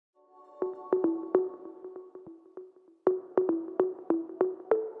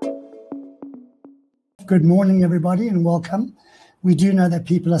Good morning, everybody, and welcome. We do know that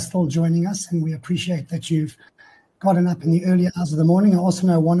people are still joining us, and we appreciate that you've gotten up in the early hours of the morning. I also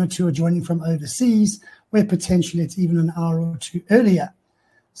know one or two are joining from overseas, where potentially it's even an hour or two earlier.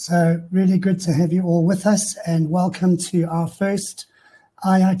 So really good to have you all with us, and welcome to our first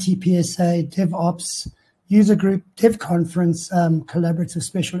IITPSA DevOps User Group Dev Conference Collaborative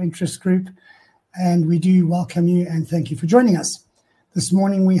Special Interest Group. And we do welcome you and thank you for joining us. This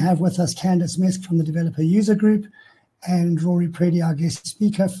morning we have with us Candice Mesk from the Developer User Group and Rory Preddy, our guest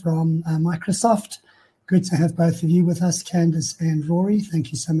speaker from Microsoft. Good to have both of you with us, Candice and Rory.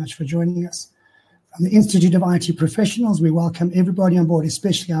 Thank you so much for joining us. From the Institute of IT Professionals, we welcome everybody on board,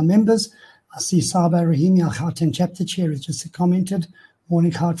 especially our members. I see Saba Rahimi, our Gauteng chapter chair, has just commented.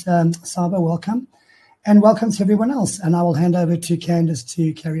 Morning, Saba, welcome. And welcome to everyone else. And I will hand over to Candice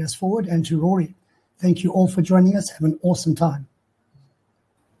to carry us forward, and to Rory. Thank you all for joining us. Have an awesome time.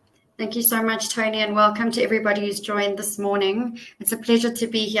 Thank you so much, Tony, and welcome to everybody who's joined this morning. It's a pleasure to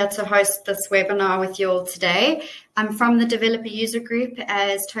be here to host this webinar with you all today. I'm from the Developer User Group,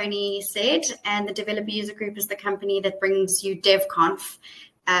 as Tony said, and the Developer User Group is the company that brings you DevConf.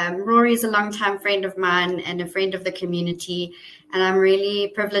 Rory is a longtime friend of mine and a friend of the community, and I'm really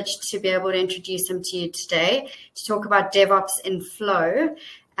privileged to be able to introduce him to you today to talk about DevOps in Flow.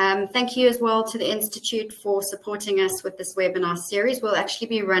 Thank you as well to the Institute for supporting us with this webinar series. We'll actually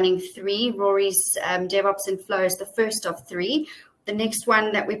be running three. Rory's DevOps in Flow is the first of three. The next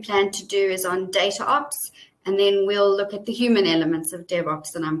one that we plan to do is on data ops, and then we'll look at the human elements of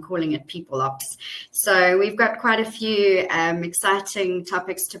DevOps, and I'm calling it people ops. So we've got quite a few exciting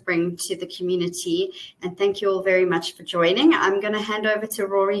topics to bring to the community, and thank you all very much for joining. I'm going to hand over to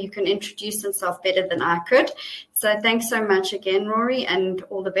Rory, who can introduce himself better than I could. So thanks so much again, Rory, and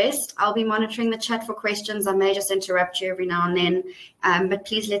all the best. I'll be monitoring the chat for questions. I may just interrupt you every now and then, but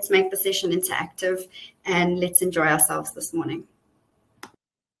please let's make the session interactive and let's enjoy ourselves this morning.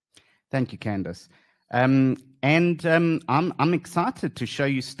 Thank you, Candice. I'm excited to show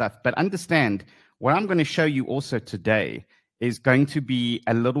you stuff, but understand what I'm going to show you also today is going to be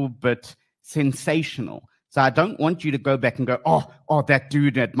a little bit sensational. So I don't want you to go back and go, oh, that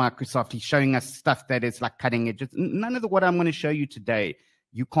dude at Microsoft, he's showing us stuff that is like cutting edge. None of what I'm going to show you today,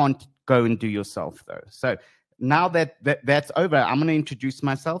 you can't go and do yourself though. So now that's over, I'm going to introduce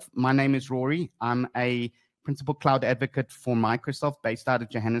myself. My name is Rory. I'm a Principal Cloud Advocate for Microsoft based out of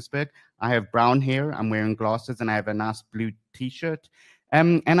Johannesburg. I have brown hair, I'm wearing glasses, and I have a nice blue t-shirt.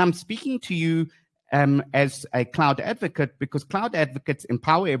 And I'm speaking to you as a cloud advocate because cloud advocates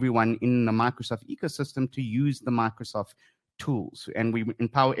empower everyone in the Microsoft ecosystem to use the Microsoft tools. And we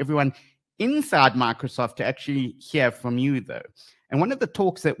empower everyone inside Microsoft to actually hear from you, though. And one of the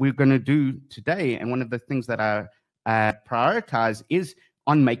talks that we're going to do today, and one of the things that I prioritize, is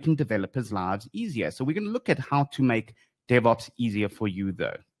on making developers' lives easier. So we're going to look at how to make DevOps easier for you,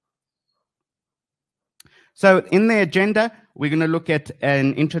 though. So in the agenda, we're going to look at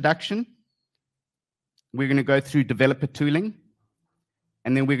an introduction. We're going to go through developer tooling.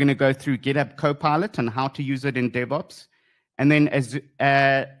 And then we're going to go through GitHub Copilot and how to use it in DevOps. And then as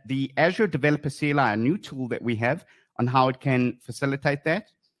the Azure Developer CLI, a new tool that we have on how it can facilitate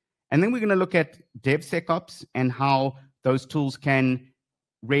that. And then we're going to look at DevSecOps and how those tools can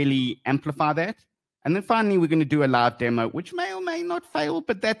really amplify that. And then finally, we're going to do a live demo, which may or may not fail,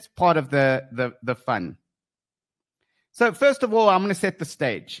 but that's part of the fun. So first of all, I'm going to set the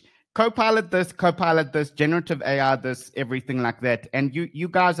stage. Copilot this, generative AI this, everything like that. And you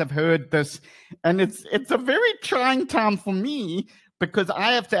guys have heard this, and it's a very trying time for me because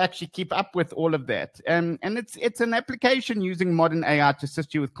I have to actually keep up with all of that. And it's an application using modern AI to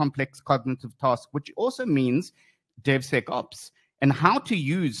assist you with complex cognitive tasks, which also means DevSecOps and how to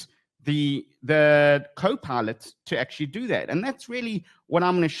use the Copilot to actually do that. And that's really what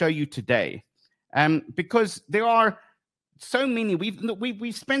I'm going to show you today. Because there are so many,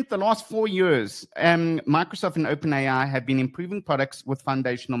 we've spent the last 4 years, Microsoft and OpenAI have been improving products with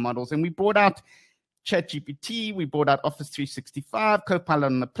foundational models, and we brought out ChatGPT, we brought out Office 365, Copilot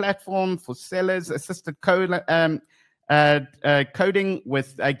on the platform for sellers, assisted coding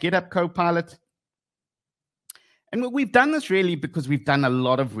with GitHub Copilot. And we've done this really because we've done a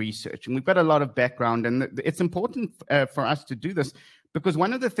lot of research and we've got a lot of background, and it's important for us to do this because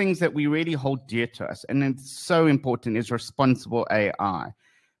one of the things that we really hold dear to us, and it's so important, is responsible AI.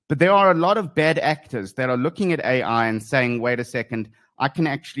 But there are a lot of bad actors that are looking at AI and saying, wait a second, I can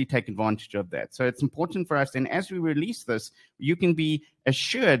actually take advantage of that. So it's important for us, and as we release this, you can be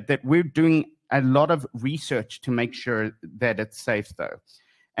assured that we're doing a lot of research to make sure that it's safe though.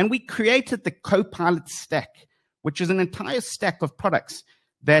 And we created the Copilot stack, which is an entire stack of products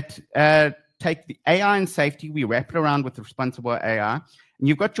that take the AI and safety, we wrap it around with responsible AI. And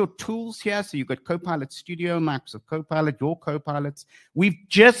you've got your tools here. So you've got Copilot Studio, Microsoft Copilot, your Copilots. We've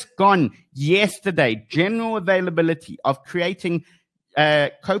just gone yesterday, general availability of creating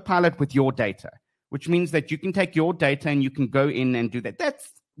Copilot with your data, which means that you can take your data and you can go in and do that.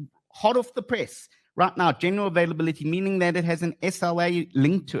 That's hot off the press right now. General availability, meaning that it has an SLA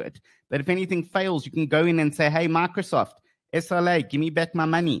link to it, that if anything fails, you can go in and say, hey, Microsoft, SLA, give me back my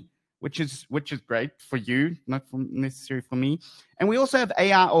money, which is great for you, not necessary for me. And we also have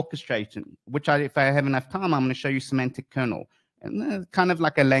AI orchestration, which if I have enough time, I'm going to show you semantic kernel, and kind of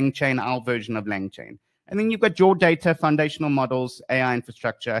like a LangChain, our version of LangChain. And then you've got your data, foundational models, AI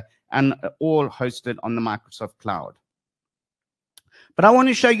infrastructure, and all hosted on the Microsoft cloud. But I want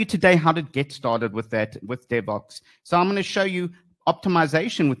to show you today how to get started with that, with DevOps. So I'm going to show you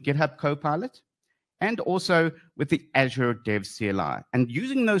optimization with GitHub Copilot and also with the Azure Dev CLI. And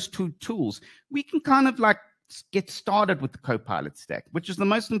using those two tools, we can kind of like get started with the Copilot stack, which is the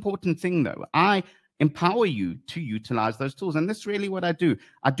most important thing, though. I empower you to utilize those tools. And that's really what I do.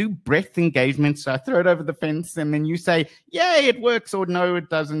 I do breadth engagement. So I throw it over the fence and then you say, yay, it works, or no, it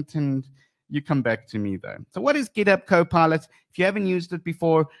doesn't. And you come back to me, though. So what is GitHub Copilot? If you haven't used it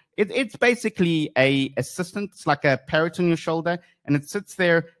before, it's basically a assistant. It's like a parrot on your shoulder, and it sits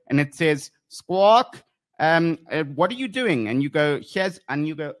there and it says, Squawk, what are you doing? And you go,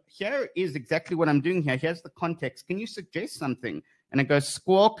 here is exactly what I'm doing here. Here's the context. Can you suggest something? And it goes,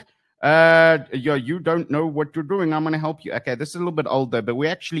 Squawk, you don't know what you're doing. I'm going to help you. Okay, this is a little bit older, but we're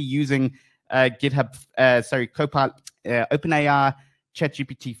actually using Copilot, OpenAI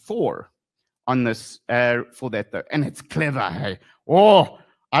ChatGPT 4 on this for that, though. And it's clever, hey? Oh,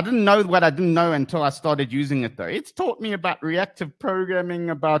 I didn't know what I didn't know until I started using it, though. It's taught me about reactive programming,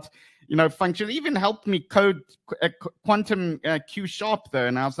 about, function. It even helped me code quantum Q Sharp, though.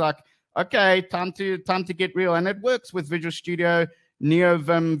 And I was like, okay, time to get real. And it works with Visual Studio,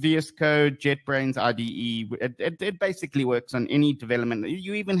 NeoVim, VS Code, JetBrains, IDE. It basically works on any development.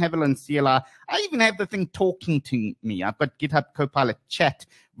 You even have it on CLI. I even have the thing talking to me. I've got GitHub Copilot chat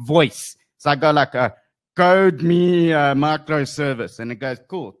voice. So I go like, code me a microservice, and it goes,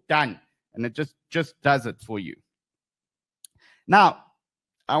 cool, done. And it just does it for you. Now,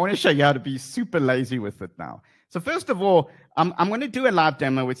 I want to show you how to be super lazy with it now. So first of all, I'm going to do a live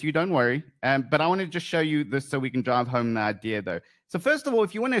demo with you, don't worry. But I want to just show you this so we can drive home the idea, though. So first of all,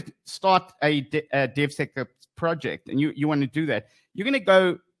 if you want to start a DevSecOps project and you want to do that, you're going to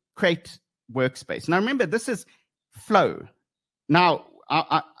go create workspace. Now, remember, this is flow. Now,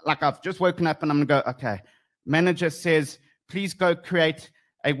 I've just woken up and I'm going to go, okay, manager says, please go create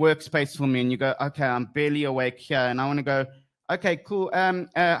a workspace for me. And you go, okay, I'm barely awake here. And I want to go, okay, cool. And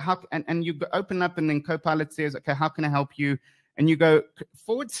you open up and then Copilot says, okay, how can I help you? And you go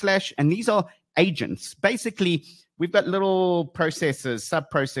 / and these are agents. Basically, we've got little processes,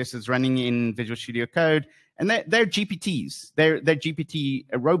 sub-processes running in Visual Studio Code, and they're GPTs. They're GPT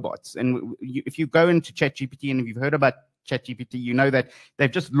robots. And if you go into ChatGPT, and if you've heard about ChatGPT, you know that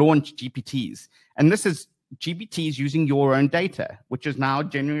they've just launched GPTs. And this is GPTs using your own data, which is now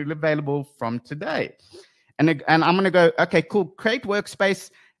generally available from today. And I'm going to go, okay, cool, create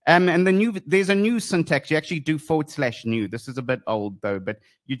workspace. And there's a new syntax. You actually do / new. This is a bit old, though, but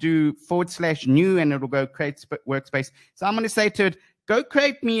you do / new, and it'll go create workspace. So I'm going to say to it, go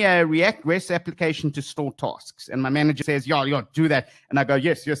create me a React REST application to store tasks. And my manager says, yeah, do that. And I go,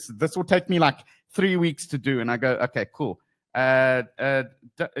 yes, this will take me like 3 weeks to do. And I go, okay, cool. And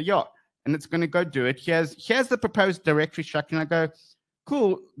it's going to go do it. Here's the proposed directory structure. And I go,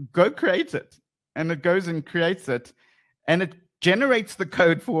 cool, go create it. And it goes and creates it. And it generates the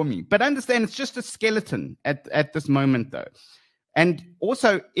code for me. But understand, it's just a skeleton at this moment, though. And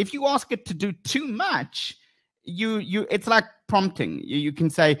also, if you ask it to do too much, it's like prompting. You can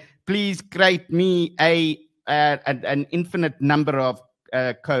say, please create me an infinite number of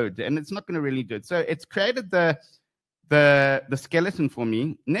code, and it's not going to really do it. So it's created the skeleton for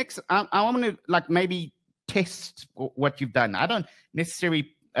me. Next, I want to like maybe test what you've done. I don't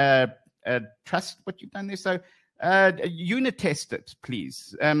necessarily trust what you've done there. So unit test it,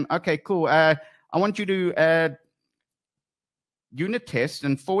 please. Okay, cool. I want you to unit test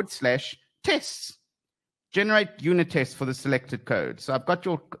and / tests. Generate unit tests for the selected code. So I've got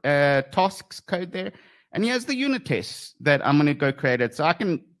your tasks code there. And here's the unit tests that I'm going to go create it. So I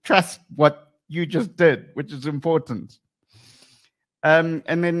can trust what you just did, which is important. And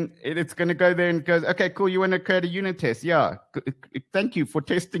then it's going to go there and goes, okay, cool. You want to create a unit test? Yeah. Thank you for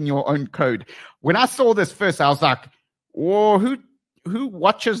testing your own code. When I saw this first, I was like, whoa, who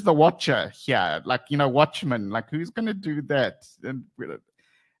watches the watcher here? Like, Watchmen, like who's going to do that?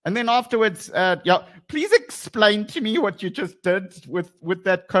 And then afterwards, yeah, please explain to me what you just did with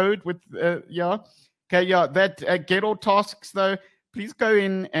that code. Yeah, okay, yeah, that get all tasks though. Please go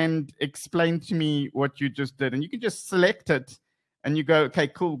in and explain to me what you just did. And you can just select it, and you go, okay,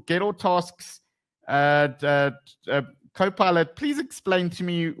 cool. Get all tasks. Copilot, please explain to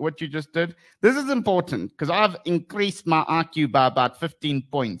me what you just did. This is important because I've increased my IQ by about 15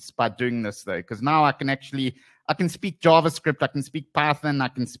 points by doing this though. Because now I can speak JavaScript, I can speak Python, I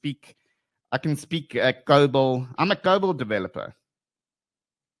can speak Global. I'm a global developer.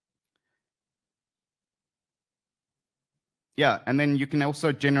 Yeah, and then you can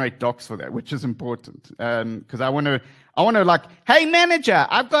also generate docs for that, which is important because I want to like, hey manager,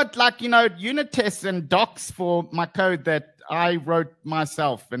 I've got like, unit tests and docs for my code that I wrote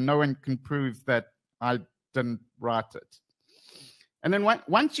myself, and no one can prove that I didn't write it. And then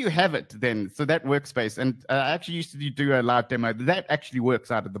once you have it, then so that workspace, and I actually used to do a live demo that actually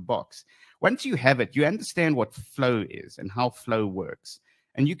works out of the box. Once you have it, you understand what flow is and how flow works,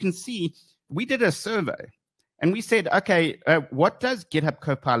 and you can see we did a survey. And we said, okay, what does GitHub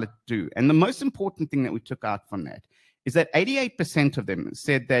Copilot do? And the most important thing that we took out from that is that 88% of them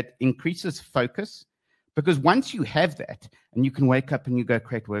said that increases focus, because once you have that, and you can wake up and you go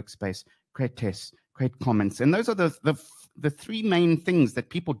create workspace, create tests, create comments. And those are the three main things that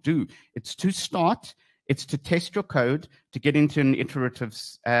people do. It's to start, it's to test your code, to get into an iterative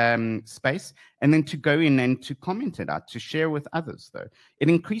space, and then to go in and to comment it out, to share with others, though. It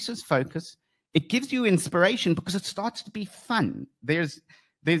increases focus. It gives you inspiration because it starts to be fun. There's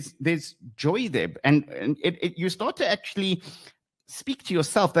joy there, and you start to actually speak to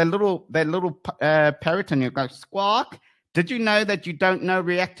yourself. That little parrot in you goes, Squawk. Did you know that you don't know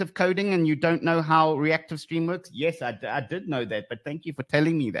reactive coding and you don't know how reactive stream works? Yes, I did know that, but thank you for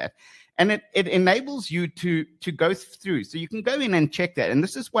telling me that. And it enables you to go through. So you can go in and check that. And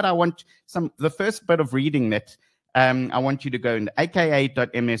this is what I want the first bit of reading that. I want you to go into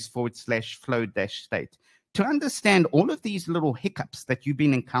aka.ms/flow-state to understand all of these little hiccups that you've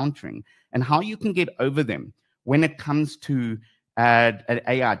been encountering and how you can get over them when it comes to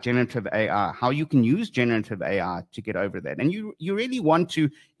AI, generative AI, how you can use generative AI to get over that. And you really want to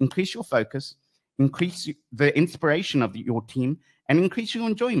increase your focus, increase the inspiration of your team, and increase your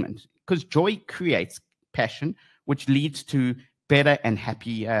enjoyment, because joy creates passion, which leads to better and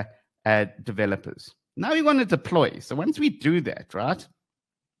happier developers. Now we want to deploy. So once we do that, right?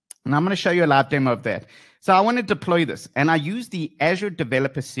 And I'm going to show you a live demo of that. So I want to deploy this, and I use the Azure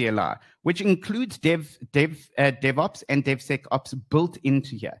Developer CLI, which includes DevOps and DevSecOps built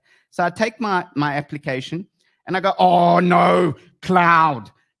into here. So I take my application, and I go, oh no,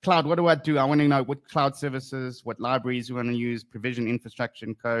 cloud. Cloud, what do? I want to know what cloud services, what libraries we want to use, provision infrastructure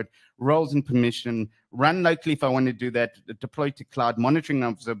and code, roles and permission, run locally if I want to do that, deploy to cloud, monitoring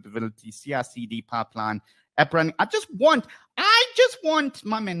observability, CI/CD pipeline, app running. I just want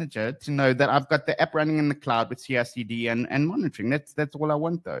my manager to know that I've got the app running in the cloud with CI/CD and monitoring. That's all I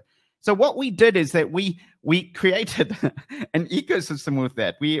want though. So what we did is that we created an ecosystem with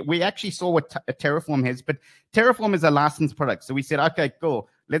that. We actually saw what Terraform has, but Terraform is a licensed product. So we said, okay, cool.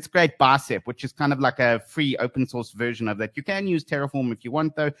 Let's create Bicep, which is kind of like a free open source version of that. You can use Terraform if you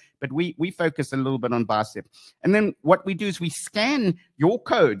want, though, but we focus a little bit on Bicep. And then what we do is we scan your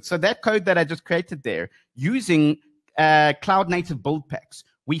code. So that code that I just created there using cloud native build packs,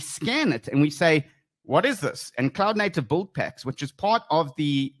 we scan it and we say, what is this? And cloud native build packs, which is part of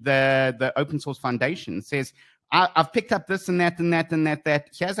the open source foundation, says, I've picked up this and that and that and that.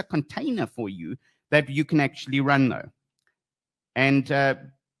 Here's a container for you that you can actually run, though. And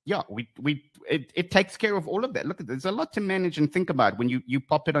yeah, it takes care of all of that. Look, there's a lot to manage and think about when you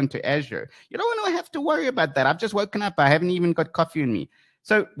pop it onto Azure. You don't want to have to worry about that. I've just woken up. I haven't even got coffee in me.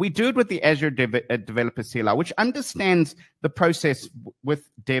 So we do it with the Azure Developer CLI, which understands the process with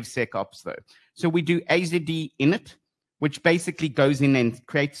DevSecOps, though. So we do AZD init, which basically goes in and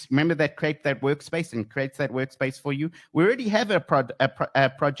creates, remember that create that workspace and creates that workspace for you. We already have a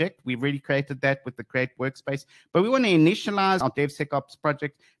project. We've already created that with the create workspace, but we want to initialize our DevSecOps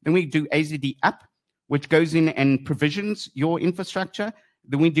project. Then we do AZD up, which goes in and provisions your infrastructure.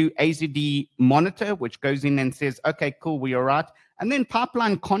 Then we do AZD monitor, which goes in and says, okay, cool, we are right. And then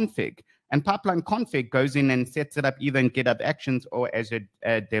pipeline config. And pipeline config goes in and sets it up either in GitHub Actions or Azure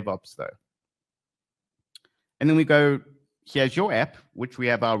DevOps, though. And then we go, here's your app, which we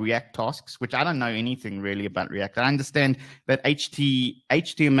have our React tasks, which I don't know anything really about React. I understand that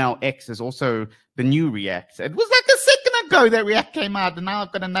HTMLX is also the new React. It was like a second ago that React came out, and now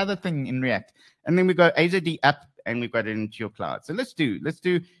I've got another thing in React. And then we go AZD app, and we've got it into your cloud. So let's do,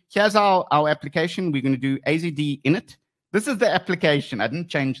 here's our application. We're going to do AZD init. This is the application. I didn't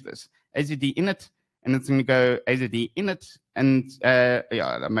change this. AZD init, and it's going to go AZD init, and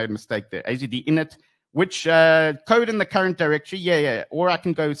yeah, I made a mistake there. AZD init, which code in the current directory, yeah. Or I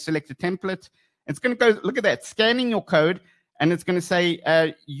can go select a template. It's going to go, look at that, scanning your code, and it's going to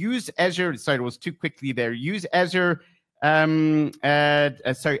say use Azure. Sorry, it was too quickly there. Use Azure, Azure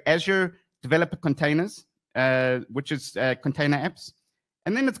Developer Containers, which is container apps.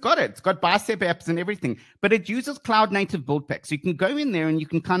 And then it's got it. It's got bicep apps and everything. But it uses cloud native build packs. So you can go in there and you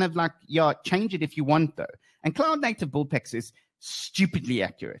can kind of like, yeah, change it if you want, though. And cloud native build packs is stupidly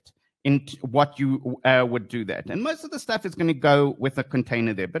accurate in what you would do that. And most of the stuff is going to go with a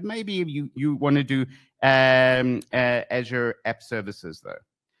container there. But maybe you want to do Azure App Services, though.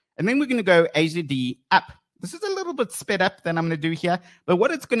 And then we're going to go AZD up. This is a little bit sped up than I'm going to do here. But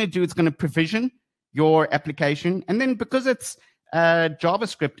what it's going to do, it's going to provision your application. And then because it's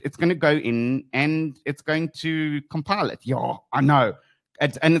JavaScript, it's going to go in and it's going to compile it. Yeah, I know.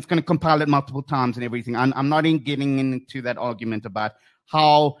 And it's going to compile it multiple times and everything. I'm not getting into that argument about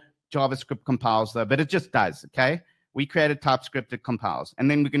how JavaScript compiles, though, but it just does, okay? We created TypeScript, it compiles. And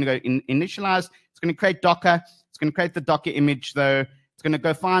then we're going to go initialize. It's going to create Docker. It's going to create the Docker image, though. It's going to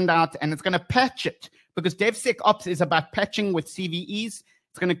go find out, and it's going to patch it because DevSecOps is about patching with CVEs.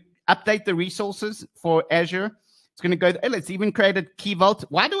 It's going to update the resources for Azure. It's going to go, let's even create a key vault.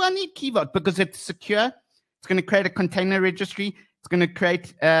 Why do I need key vault? Because it's secure. It's going to create a container registry. It's going to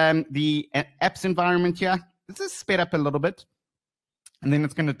create the apps environment here. This is sped up a little bit. And then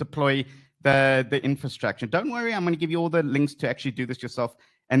it's going to deploy the infrastructure. Don't worry, I'm going to give you all the links to actually do this yourself.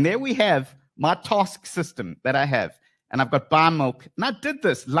 And there we have my task system that I have. And I've got buy milk. And I did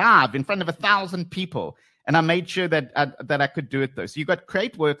this live in front of 1,000 people. And I made sure that I could do it, though. So you've got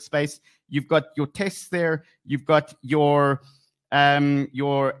create workspace. You've got your tests there. You've got your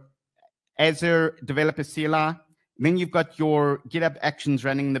Azure developer CLI. Then you've got your GitHub Actions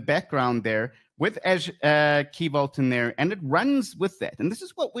running in the background there with Azure Key Vault in there. And it runs with that. And this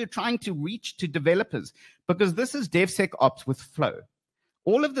is what we're trying to reach to developers because this is DevSecOps with flow.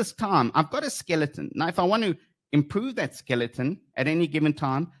 All of this time, I've got a skeleton. Now, if I want to improve that skeleton at any given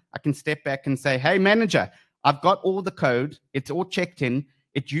time, I can step back and say, hey, manager, I've got all the code. It's all checked in.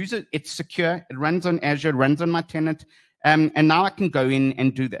 It's secure. It runs on Azure, it runs on my tenant. And now I can go in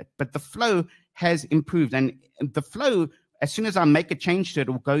and do that. But the flow has improved. And the flow, as soon as I make a change to it,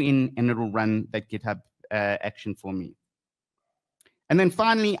 it will go in and it will run that GitHub action for me. And then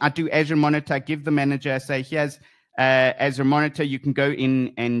finally, I do Azure Monitor. I give the manager, say, here's Azure Monitor. You can go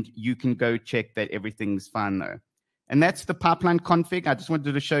in and you can go check that everything's fine, though. And that's the pipeline config. I just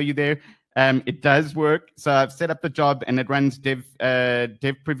wanted to show you there. It does work. So I've set up the job and it runs dev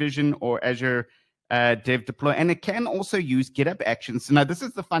provision or Azure dev deploy. And it can also use GitHub Actions. So now this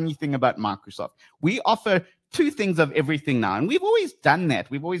is the funny thing about Microsoft. We offer two things of everything now. And we've always done that.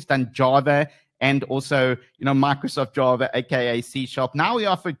 We've always done Java and also, Microsoft Java, aka C#. Now we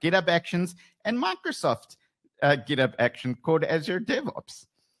offer GitHub Actions and Microsoft GitHub Action called Azure DevOps.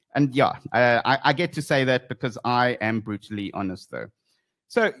 And yeah, I get to say that because I am brutally honest, though.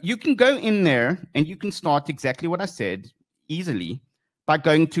 So you can go in there and you can start exactly what I said easily by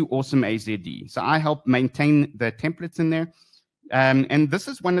going to Awesome AZD. So I help maintain the templates in there. And this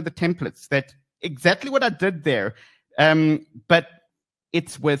is one of the templates that exactly what I did there. But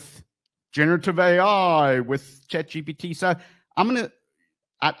it's with generative AI, with ChatGPT. So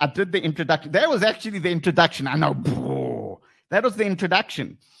I did the introduction. That was actually the introduction. I know. That was the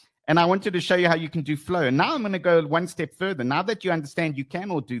introduction. And I wanted to show you how you can do flow. And now I'm going to go one step further. Now that you understand you can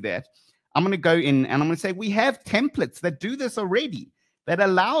all do that, I'm going to go in and I'm going to say we have templates that do this already, that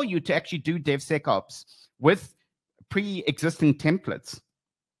allow you to actually do DevSecOps with pre-existing templates.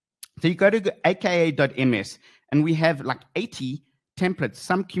 So you go to aka.ms and we have like 80 templates,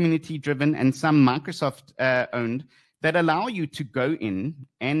 some community-driven and some Microsoft-owned, that allow you to go in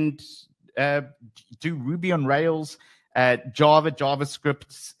and do Ruby on Rails, Java,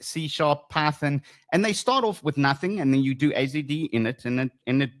 JavaScript, C#, Python, and they start off with nothing, and then you do AZD in it, and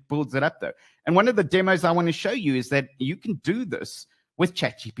it builds it up there. And one of the demos I want to show you is that you can do this with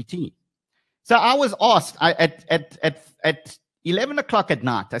ChatGPT. So I was asked at 11 o'clock at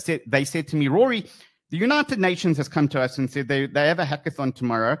night. They said to me, Rory, the United Nations has come to us and said they have a hackathon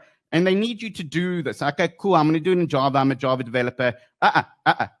tomorrow, and they need you to do this. Okay, cool. I'm going to do it in Java. I'm a Java developer.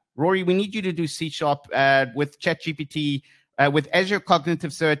 Rory, we need you to do C# with ChatGPT, with Azure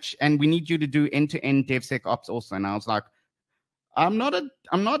Cognitive Search, and we need you to do end-to-end DevSecOps also. And I was like, I'm not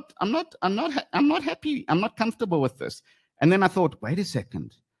happy. I'm not comfortable with this. And then I thought, wait a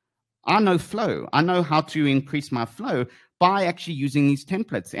second. I know flow. I know how to increase my flow by actually using these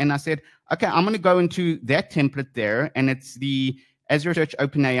templates. And I said, okay, I'm going to go into that template there, and it's the Azure Search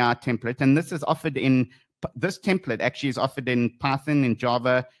OpenAI template. And this is offered in, this template actually is offered in Python, in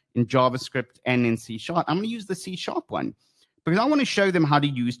Java, in JavaScript, and in C#. I'm going to use the C# one because I want to show them how to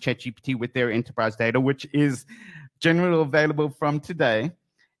use ChatGPT with their enterprise data, which is generally available from today.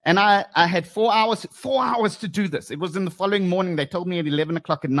 And I had 4 hours to do this. It was in the following morning. They told me at 11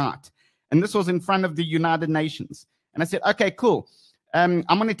 o'clock at night. And this was in front of the United Nations. And I said, okay, cool. I'm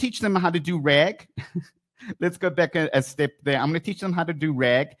going to teach them how to do RAG. Let's go back a step there. I'm going to teach them how to do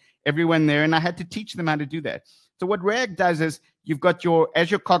RAG, everyone there. And I had to teach them how to do that. So what RAG does is you've got your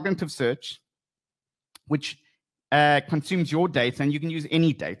Azure Cognitive Search, which consumes your data, and you can use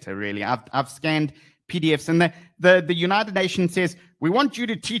any data, really. I've scanned PDFs, and the United Nations says, we want you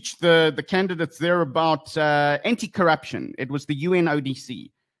to teach the candidates there about anti-corruption. It was the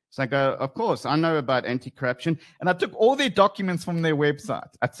UNODC. So I go, of course, I know about anti-corruption. And I took all their documents from their website.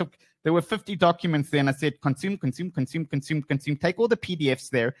 There were 50 documents there, and I said, consume. Take all the PDFs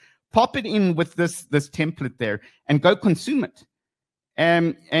there, pop it in with this template there, and go consume it.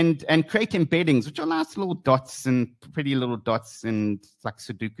 And create embeddings, which are nice little dots and pretty little dots and like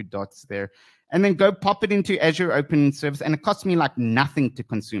Sudoku dots there. And then go pop it into Azure Open Service, and it cost me like nothing to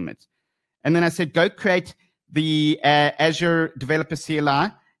consume it. And then I said, go create the Azure Developer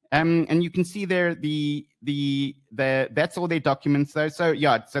CLI. And you can see there that's all their documents though. So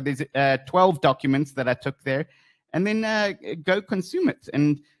yeah, so there's 12 documents that I took there, and then go consume it.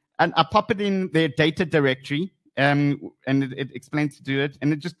 And I pop it in their data directory, and it explains to do it,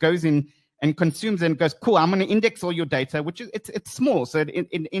 and it just goes in and consumes and goes, cool, I'm going to index all your data, which is, it's small. So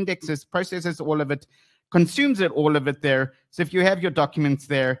it indexes, processes all of it, consumes it, all of it there. So if you have your documents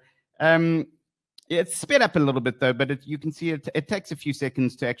there, it's sped up a little bit though, but you can see it takes a few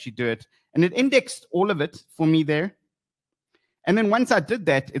seconds to actually do it. And it indexed all of it for me there. And then once I did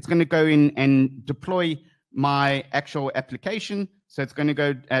that, it's going to go in and deploy my actual application. So it's going to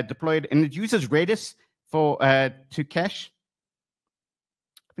go deploy it, and it uses Redis for to cache.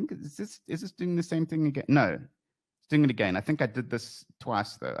 I think is this doing the same thing again? No, it's doing it again. I think I did this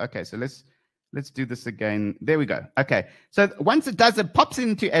twice though. Okay, so let's do this again. There we go. Okay, so once it does, it pops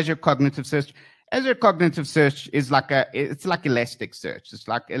into Azure Cognitive Search. Azure Cognitive Search is it's like Elasticsearch. It's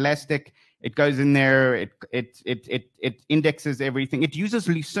like Elastic. It goes in there. It indexes everything. It uses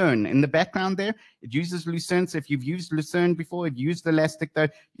Lucerne in the background there. It uses Lucerne. So if you've used Lucerne before, it used Elastic though.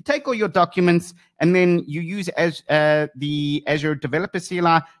 You take all your documents, and then you use the Azure Developer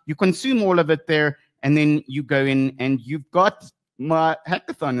CLI. You consume all of it there, and then you go in and you've got my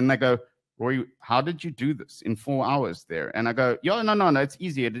hackathon. And they go, Rory, how did you do this in 4 hours there? And I go, yeah, no, it's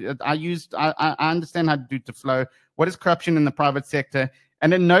easy. I understand how to do the flow. What is corruption in the private sector?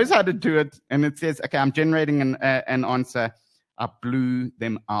 And it knows how to do it. And it says, okay, I'm generating an answer. I blew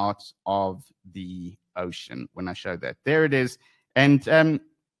them out of the ocean when I showed that. There it is. And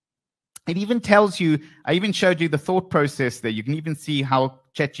it even tells you, I even showed you the thought process there. You can even see how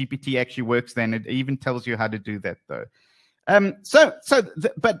ChatGPT actually works then. It even tells you how to do that though.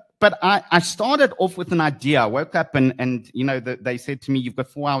 But I started off with an idea. I woke up and you know, they said to me, you've got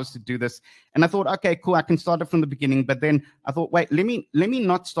 4 hours to do this. And I thought, okay, cool, I can start it from the beginning. But then I thought, wait, let me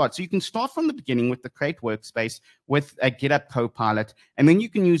not start. So you can start from the beginning with the Create Workspace, with a GitHub Copilot, and then you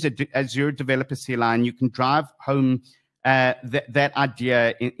can use Azure Developer CLI, and you can drive home that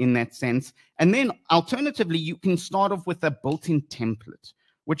idea in that sense. And then alternatively, you can start off with a built-in template,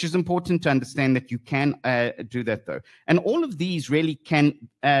 which is important to understand that you can do that though. And all of these really can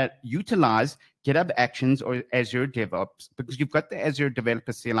utilize GitHub Actions or Azure DevOps, because you've got the Azure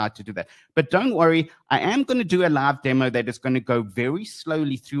Developer CLI to do that. But don't worry, I am going to do a live demo that is going to go very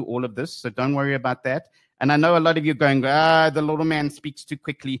slowly through all of this. So don't worry about that. And I know a lot of you are going, the little man speaks too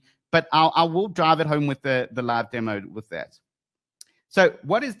quickly, but I will drive it home with the live demo with that. So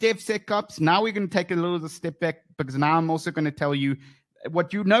what is DevSecOps? Now we're going to take a little step back, because now I'm also going to tell you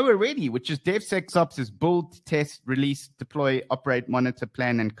what you know already, which is DevSecOps is build, test, release, deploy, operate, monitor,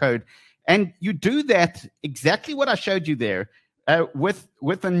 plan, and code. And you do that exactly what I showed you there with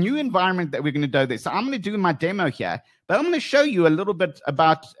a new environment that we're going to do this. So I'm going to do my demo here, but I'm going to show you a little bit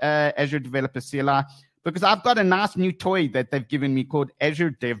about Azure Developer CLI, because I've got a nice new toy that they've given me called Azure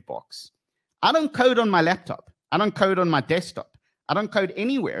DevBox. I don't code on my laptop. I don't code on my desktop. I don't code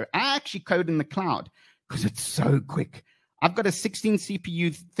anywhere. I actually code in the cloud because it's so quick. I've got a 16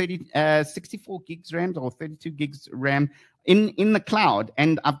 CPU, 64 gigs RAM or 32 gigs RAM in the cloud,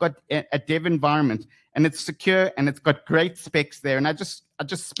 and I've got a dev environment, and it's secure, and it's got great specs there, and I just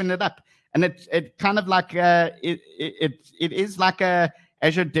spin it up, and it kind of like it is like a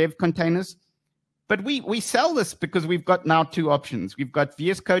Azure Dev Containers, But we sell this because we've got now two options. We've got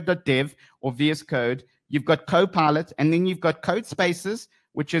vscode.dev or VS Code. You've got Copilot, and then you've got Code Spaces,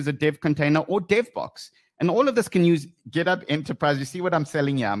 which is a dev container, or DevBox. And all of this can use GitHub Enterprise. You see what I'm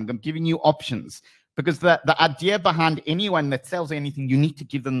selling here? I'm giving you options, because the idea behind anyone that sells anything, you need to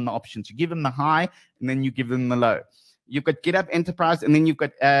give them the options. You give them the high, and then you give them the low. You've got GitHub Enterprise, and then you've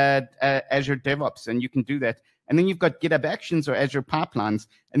got Azure DevOps, and you can do that. And then you've got GitHub Actions or Azure Pipelines.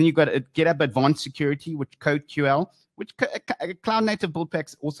 And then you've got GitHub Advanced Security, which CodeQL, which Cloud Native Build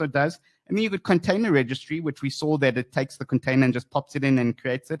Packs also does. And then you've got Container Registry, which we saw that it takes the container and just pops it in and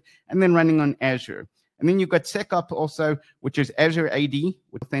creates it, and then running on Azure. And then you've got SecOps also, which is Azure AD,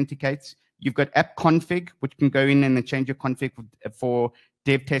 which authenticates. You've got App Config, which can go in and then change your config for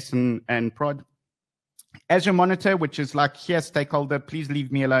dev tests and prod. Azure Monitor, which is like, here, stakeholder, please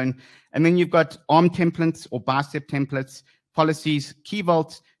leave me alone. And then you've got ARM templates or Bicep templates, policies, Key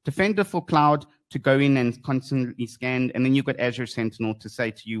Vault, Defender for Cloud to go in and constantly scan. And then you've got Azure Sentinel to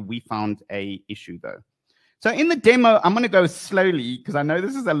say to you, we found a issue though. So in the demo, I'm going to go slowly because I know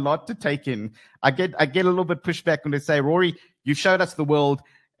this is a lot to take in. I get a little bit pushback when they say, Rory, you showed us the world,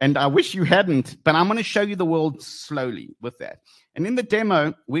 and I wish you hadn't, but I'm going to show you the world slowly with that. And in the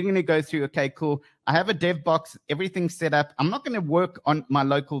demo, we're going to go through, okay, cool. I have a dev box, everything's set up. I'm not going to work on my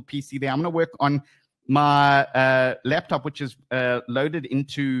local PC there. I'm going to work on my laptop, which is loaded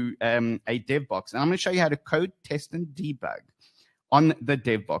into a dev box. And I'm going to show you how to code, test, and debug on the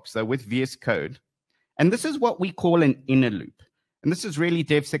dev box, so with VS Code. And this is what we call an inner loop. And this is really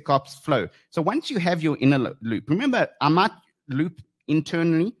DevSecOps flow. So once you have your inner loop, remember, I might loop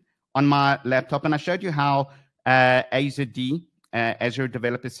internally on my laptop, and I showed you how AZD, Azure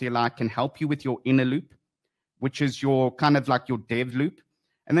Developer CLI, can help you with your inner loop, which is your kind of like your dev loop.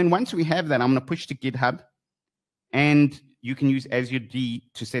 And then once we have that, I'm going to push to GitHub, and you can use Azure D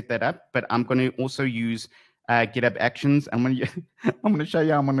to set that up. But I'm going to also use GitHub Actions. I'm going to show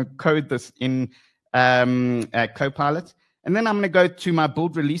you how I'm going to code this in Copilot. And then I'm going to go to my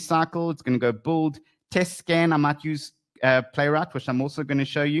build release cycle. It's going to go build, test, scan. I might use Playwright, which I'm also going to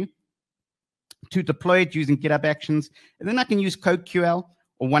show you, to deploy it using GitHub Actions. And then I can use CodeQL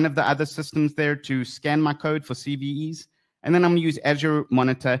or one of the other systems there to scan my code for CVEs. And then I'm going to use Azure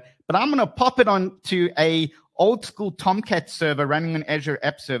Monitor. But I'm going to pop it onto a old school Tomcat server running an Azure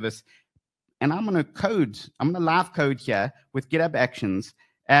App Service. And I'm going to live code here with GitHub Actions.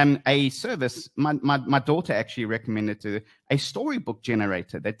 A service, my daughter actually recommended to a storybook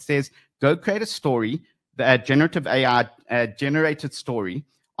generator that says, go create a story, the generative AI generated story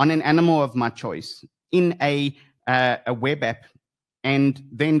on an animal of my choice in a web app, and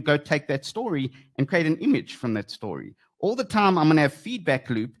then go take that story and create an image from that story. All the time, I'm going to have feedback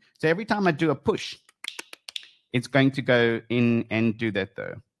loop. So every time I do a push, it's going to go in and do that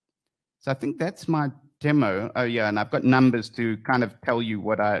though. So I think that's my demo. Oh yeah, and I've got numbers to kind of tell you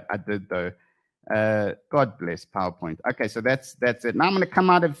what I did though. God bless PowerPoint. Okay, so that's it. Now I'm going to come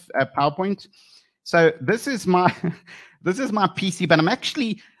out of PowerPoint. So this is my PC, but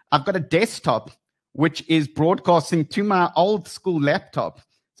I've got a desktop which is broadcasting to my old school laptop.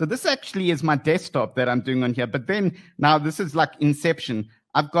 So this actually is my desktop that I'm doing on here. But then now this is like Inception.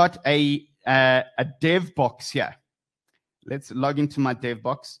 I've got a dev box here. Let's log into my dev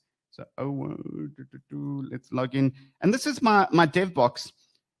box. So let's log in. And this is my dev box.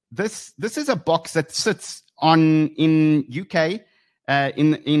 This is a box that sits in UK,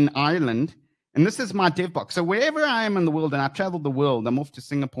 in Ireland. And this is my dev box. So wherever I am in the world, and I've traveled the world, I'm off to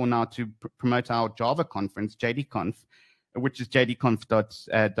Singapore now to promote our Java conference, JDConf, which is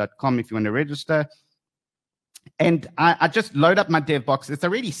jdconf.com if you want to register. And I just load up my dev box. It's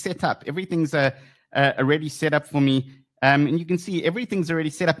already set up. Everything's already set up for me. And you can see everything's already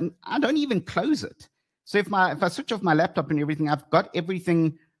set up. And I don't even close it. So if I switch off my laptop and everything, I've got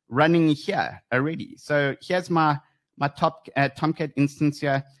everything running here already. So here's my Tomcat instance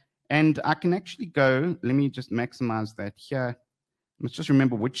here. And I can actually go, let me just maximize that here. Let's just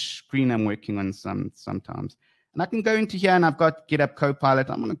remember which screen I'm working on sometimes. And I can go into here and I've got GitHub Copilot.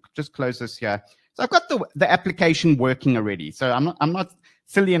 I'm going to just close this here. So I've got the application working already. So I'm not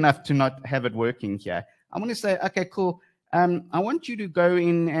silly enough to not have it working here. I want to say, okay, cool. I want you to go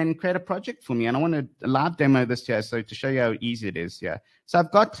in and create a project for me. And I want to live demo this here. So to show you how easy it is here. So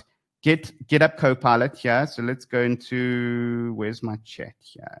I've got GitHub Copilot here. So let's go into, where's my chat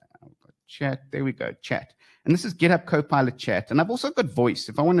here? I've got chat. There we go, chat. And this is GitHub Copilot chat. And I've also got voice.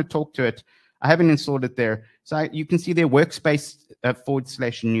 If I want to talk to it, I haven't installed it there. So you can see there workspace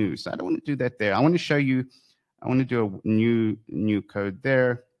 /new. So I don't want to do that there. I want to show you, I want to do a new code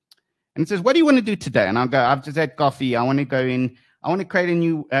there. And it says, what do you want to do today? And I'll go, I've just had coffee. I want to go in. I want to create a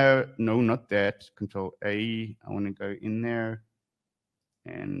new, no, not that, Control A. I want to go in there.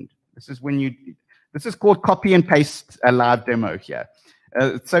 And this is when this is called copy and paste a live demo here.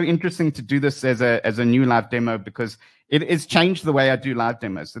 It's so interesting to do this as a new live demo because it has changed the way I do live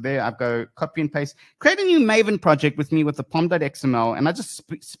demos. So there I go, copy and paste, create a new Maven project with me with the pom.xml, and I just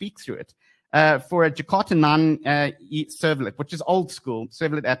speak through it for a Jakarta 9 servlet, which is old school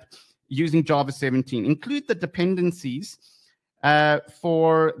servlet app using Java 17. Include the dependencies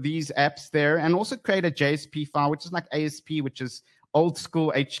for these apps there, and also create a JSP file, which is like ASP, which is old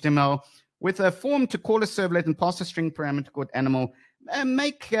school HTML, with a form to call a servlet and pass a string parameter called animal.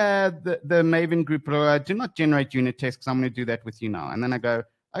 Make the Maven group, do not generate unit tests, because I'm going to do that with you now. And then I go,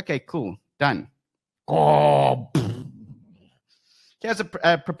 okay, cool, done. Oh, here's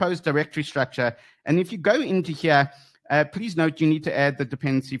a proposed directory structure. And if you go into here, please note you need to add the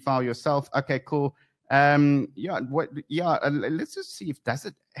dependency file yourself. Okay, cool. Let's just see if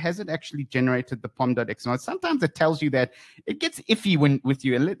has it actually generated the pom.xml. Sometimes it tells you that it gets iffy with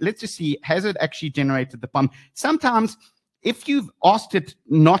you. And let's just see, has it actually generated the pom? Sometimes if you've asked it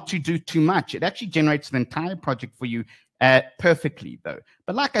not to do too much, it actually generates the entire project for you perfectly, though.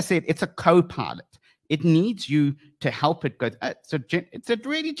 But like I said, it's a co-pilot. It needs you to help it go. So it's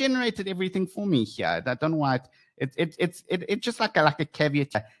already generated everything for me here. I don't know why it's just like a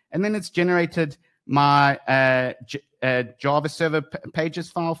caveat. And then it's generated my Java server pages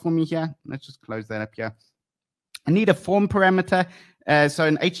file for me here. Let's just close that up here. I need a form parameter. So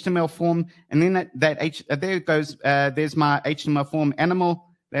an HTML form, and then there it goes. There's my HTML form animal.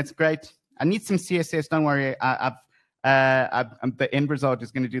 That's great. I need some CSS. Don't worry. The end result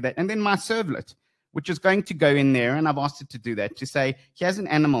is going to do that. And then my servlet, which is going to go in there, and I've asked it to do that, to say, here's an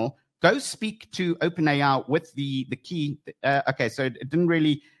animal. Go speak to OpenAI with the key. Okay, so it didn't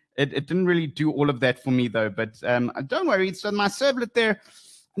really do all of that for me though. But don't worry. So my servlet there,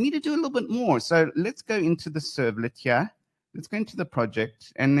 I need to do a little bit more. So let's go into the servlet here. Let's go into the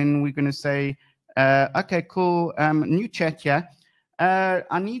project, and then we're going to say, okay, cool, new chat here.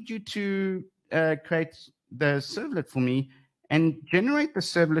 I need you to create the servlet for me and generate the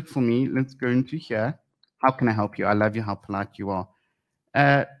servlet for me. Let's go into here. How can I help you? I love you, how polite you are.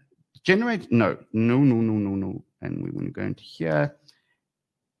 Generate, no. And we want to go into here.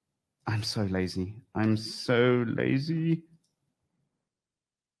 I'm so lazy.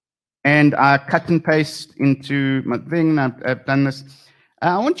 And I cut and paste into my thing. I've done this.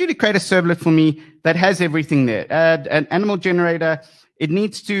 I want you to create a servlet for me that has everything there. An animal generator. It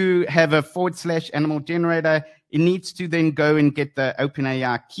needs to have a / animal generator. It needs to then go and get the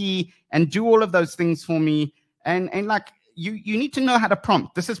OpenAI key and do all of those things for me. And like you need to know how to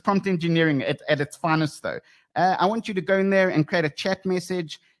prompt. This is prompt engineering at its finest, though. I want you to go in there and create a chat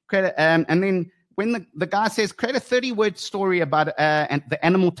message. And then when the guy says, create a 30-word story about the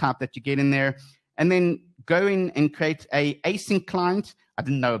animal type that you get in there, and then go in and create a async client. I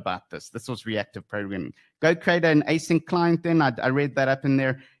didn't know about this. This was reactive programming. Go create an async client then. I read that up in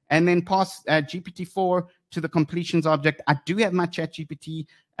there. And then pass GPT-4 to the completions object. I do have my ChatGPT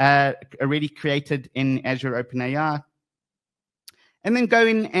already created in Azure OpenAI. And then go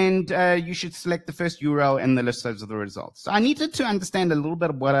in and you should select the first URL and the list of the results. So I needed to understand a little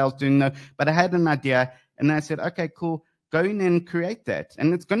bit of what I was doing though, but I had an idea and I said, okay, cool, go in and create that.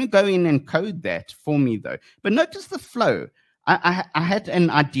 And it's going to go in and code that for me though. But notice the flow. I had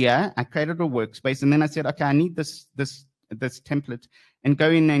an idea, I created a workspace, and then I said, okay, I need this template, and go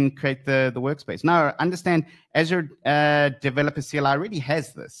in and create the workspace. Now, understand Azure Developer CLI already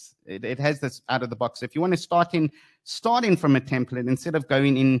has this. It has this out of the box. So if you want to start in from a template instead of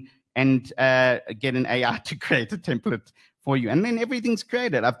going in and get an AI to create a template for you. And then everything's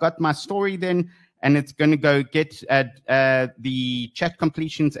created. I've got my story then, and it's going to go get the chat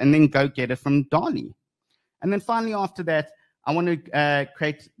completions and then go get it from DALL-E. And then finally, after that, I want to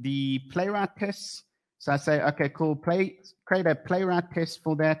create the playwright tests. So I say, okay, cool, create a playwright test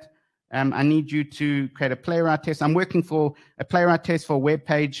for that. I need you to create a playwright test. I'm working for a playwright test for a web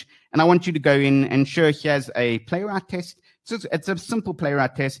page, and I want you to go in and show here's a playwright test. So it's a simple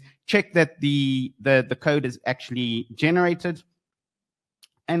playwright test. Check that the code is actually generated.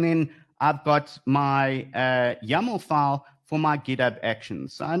 And then I've got my YAML file for my GitHub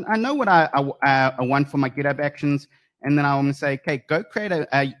Actions. So I know what I want for my GitHub Actions. And then I want to say, okay, go create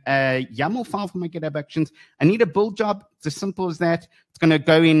a YAML file for my GitHub Actions. I need a build job. It's as simple as that. It's going to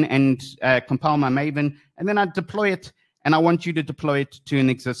go in and compile my Maven. And then I deploy it. And I want you to deploy it to an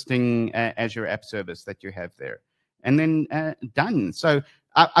existing Azure app service that you have there. And then done. So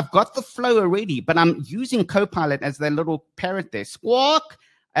I've got the flow already, but I'm using Copilot as that little parrot there. Squawk.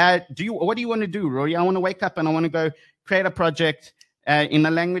 What do you want to do, Rory? I want to wake up and I want to go create a project in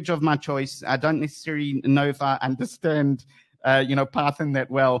a language of my choice. I don't necessarily know if I understand, Python that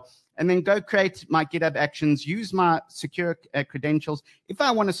well. And then go create my GitHub Actions, use my secure credentials. If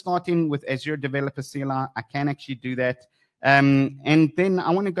I want to start in with Azure Developer CLI, I can actually do that. And then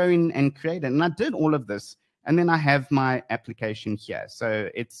I want to go in and create it. And I did all of this. And then I have my application here. So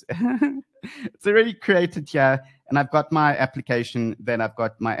it's it's already created here. And I've got my application. Then I've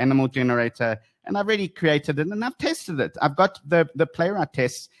got my animal generator. And I've already created it. And I've tested it. I've got the playwright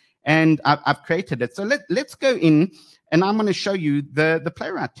tests. And I've created it. So let's go in. And I'm going to show you the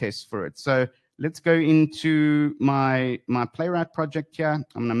playwright test for it. So let's go into my playwright project here.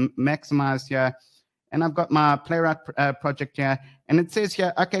 I'm going to maximize here. And I've got my playwright project here. And it says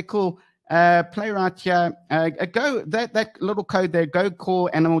here, okay, cool. Playwright here, go that little code there, go call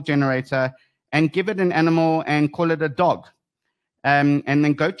animal generator and give it an animal and call it a dog. And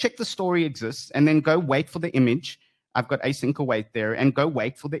then go check the story exists and then go wait for the image. I've got async await there and go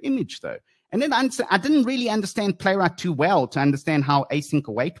wait for the image though. And then I didn't really understand Playwright too well to understand how async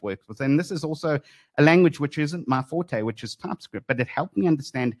await works. And this is also a language which isn't my forte, which is TypeScript, but it helped me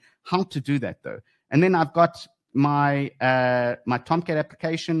understand how to do that though. And then I've got my my Tomcat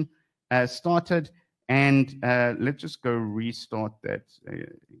application started, and let's just go restart that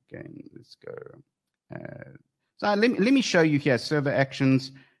again. Let's go. So let me show you here server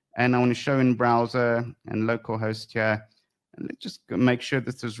actions, and I want to show in browser and localhost here. And let's just make sure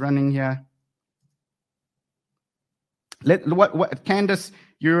this is running here. What Candace,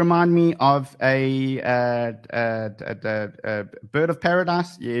 you remind me of a bird of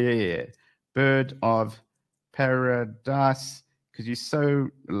paradise. Yeah, bird of paradise, because you're so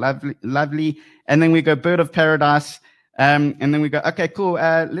lovely. And then we go bird of paradise. And then we go, okay, cool.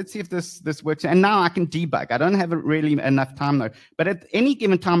 Let's see if this works. And now I can debug. I don't have really enough time though. But at any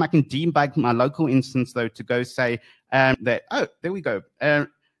given time, I can debug my local instance though to go say that. Oh, there we go.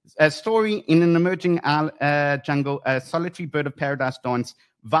 A story in an emerging jungle, a solitary bird of paradise dance,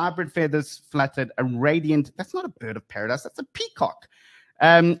 vibrant feathers fluttered, a radiant, that's not a bird of paradise, that's a peacock.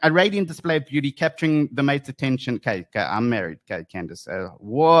 A radiant display of beauty capturing the mate's attention. Okay, I'm married, okay, Candace.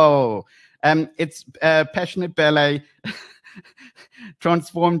 Whoa. It's passionate ballet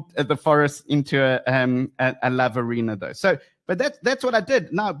transformed the forest into a love arena though. So, but that's what I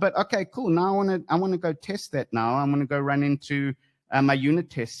did. No, but okay, cool. Now I want to go test that now. I'm going to go run into my unit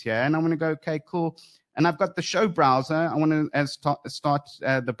tests here, and I'm going to go, okay, cool. And I've got the show browser. I want to start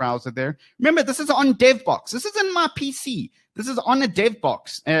the browser there. Remember, this is on DevBox. This isn't my PC. This is on a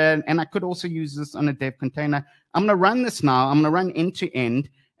DevBox, and I could also use this on a dev container. I'm going to run this now. I'm going to run end to end,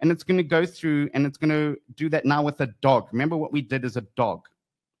 and it's going to go through, and it's going to do that now with a dog. Remember what we did is a dog.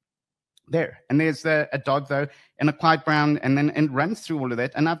 There, and there's a dog, though, and a quiet brown, and then it runs through all of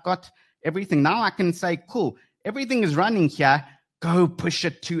that, and I've got everything. Now I can say, cool, everything is running here. Go push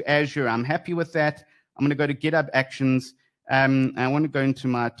it to Azure. I'm happy with that. I'm going to go to GitHub Actions. I want to go into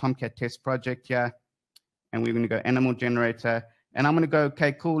my Tomcat test project here. And we're going to go animal generator. And I'm going to go,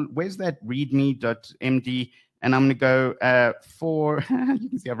 okay, cool. Where's that readme.md? And I'm going to go for, you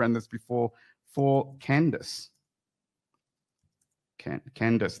can see I've run this before, for Candace.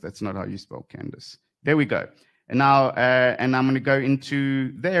 Candace, that's not how you spell Candace. There we go. And now, and I'm going to go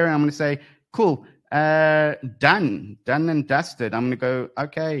into there. And I'm going to say, cool. Done and dusted. I'm going to go,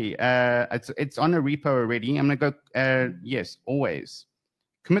 okay, it's on a repo already. I'm going to go, yes, always.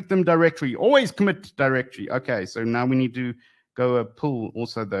 Commit them directly. Always commit directly. Okay, so now we need to go pull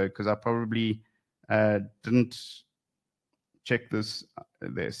also, though, because I probably didn't check this.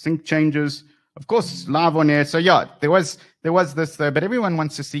 There's sync changes. Of course, live on air. So, yeah, there was this, though, but everyone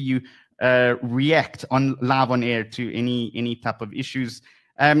wants to see you react on live on air to any type of issues.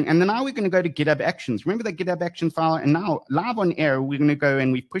 And then now we're going to go to GitHub Actions. Remember the GitHub Action file? And now live on air, we're going to go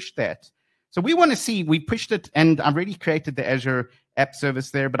and we push that. So we want to see, we pushed it, and I've already created the Azure app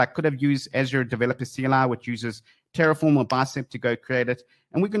service there, but I could have used Azure Developer CLI, which uses Terraform or Bicep to go create it.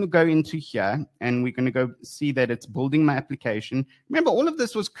 And we're going to go into here, and we're going to go see that it's building my application. Remember, all of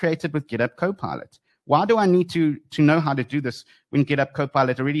this was created with GitHub Copilot. Why do I need to know how to do this when GitHub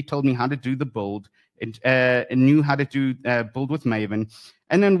Copilot already told me how to do the build? It knew how to do build with Maven.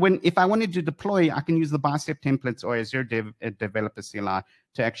 And then if I wanted to deploy, I can use the Bicep templates or Azure Developer CLI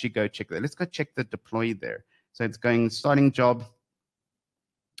to actually go check that. Let's go check the deploy there. So it's going starting job.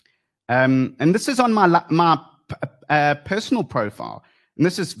 And this is on my personal profile. And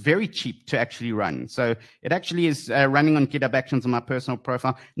this is very cheap to actually run. So it actually is running on GitHub Actions on my personal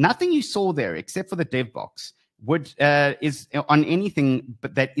profile. Nothing you saw there except for the dev box is on anything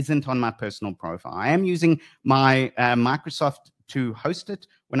but that isn't on my personal profile. I am using my Microsoft to host it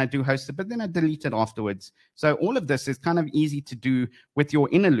when I do host it, but then I delete it afterwards. So all of this is kind of easy to do with your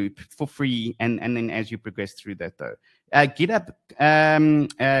inner loop for free, and then as you progress through that, though. GitHub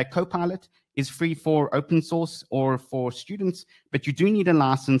Copilot is free for open source or for students, but you do need a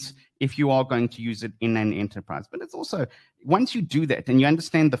license if you are going to use it in an enterprise. But it's also, once you do that and you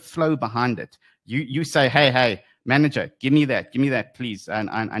understand the flow behind it, you say, hey, manager, give me that, please. And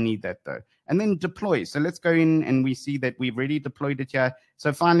I need that, though. And then deploy. So let's go in, and we see that we've already deployed it here.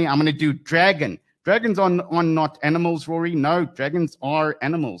 So finally, I'm going to do dragon. Dragons are not animals, Rory. No, dragons are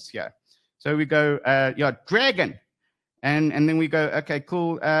animals here. So we go, dragon. And then we go, okay,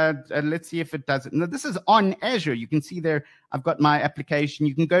 cool. Let's see if it does it. Now, this is on Azure. You can see there, I've got my application.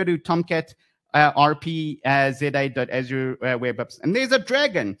 You can go to Tomcat rpza.azure web apps. And there's a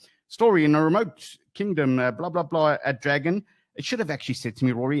dragon story in a remote kingdom, blah, blah, blah, a dragon. It should have actually said to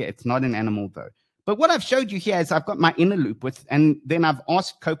me, Rory, it's not an animal, though. But what I've showed you here is I've got my inner loop with, and then I've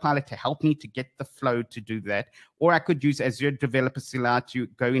asked Copilot to help me to get the flow to do that. Or I could use Azure Developer CLI to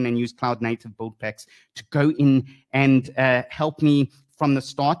go in and use Cloud Native Build Packs to go in and help me from the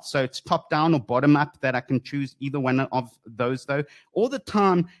start. So it's top down or bottom up that I can choose either one of those, though. All the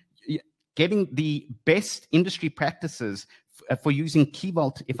time, getting the best industry practices for using Key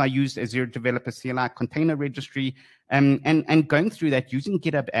Vault, if I used Azure Developer CLI, container registry, and going through that using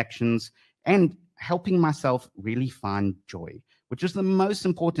GitHub Actions and helping myself really find joy, which is the most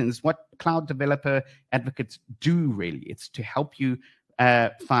important. Is what cloud developer advocates do, really. It's to help you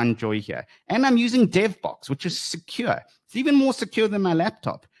find joy here. And I'm using DevBox, which is secure. It's even more secure than my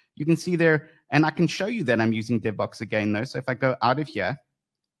laptop. You can see there, and I can show you that I'm using DevBox again, though. So if I go out of here,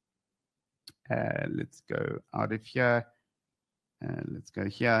 let's go out of here. Let's go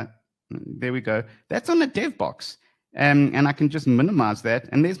here. There we go. That's on a DevBox. And I can just minimize that.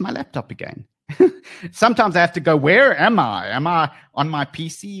 And there's my laptop again. Sometimes I have to go, where am I? Am I on my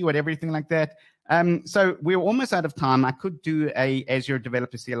PC or everything like that? So we're almost out of time. I could do a Azure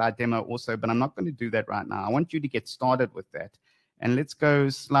Developer CLI demo also, but I'm not going to do that right now. I want you to get started with that. And let's go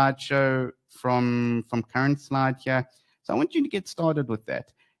slideshow from current slide here. So I want you to get started with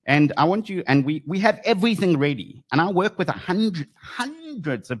that. And I want you, and we have everything ready. And I work with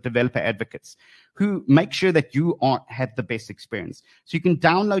hundreds of developer advocates who make sure that you have the best experience. So you can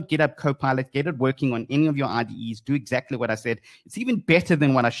download GitHub Copilot, get it working on any of your IDEs, do exactly what I said. It's even better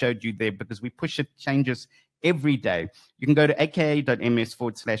than what I showed you there because we push it, changes every day. You can go to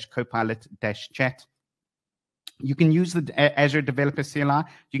aka.ms/copilot-chat. You can use the Azure Developer CLI.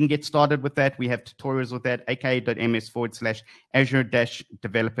 You can get started with that. We have tutorials with that,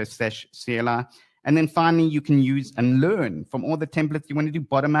 aka.ms/Azure-developer/CLI. And then finally, you can use and learn from all the templates. You want to do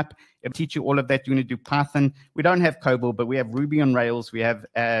bottom-up, it'll teach you all of that. You want to do Python. We don't have COBOL, but we have Ruby on Rails. We have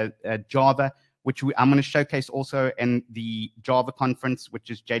Java, which I'm going to showcase also in the Java conference, which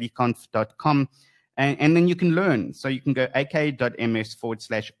is jdconf.com. And then you can learn. So you can go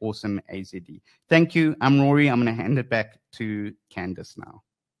aka.ms/awesomeazd. Thank you. I'm Rory. I'm going to hand it back to Candice now.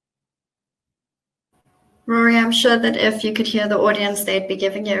 Rory, I'm sure that if you could hear the audience, they'd be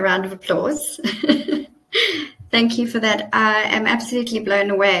giving you a round of applause. Thank you for that. I am absolutely blown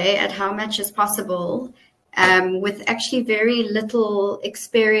away at how much is possible with actually very little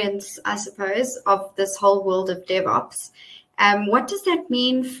experience, I suppose, of this whole world of DevOps. What does that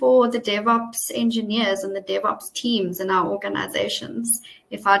mean for the DevOps engineers and the DevOps teams in our organizations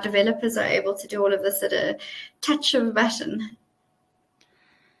if our developers are able to do all of this at a touch of a button?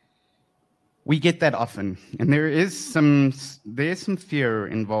 We get that often, and there's some fear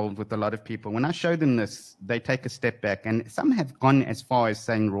involved with a lot of people. When I show them this, they take a step back, and some have gone as far as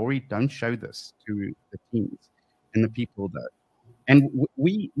saying, Rory, don't show this to the teams and the people, though. And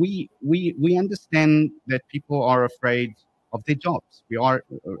we understand that people are afraid of their jobs, of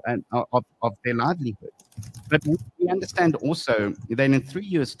their livelihood. But we understand also that in 3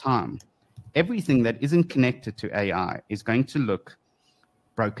 years' time, everything that isn't connected to AI is going to look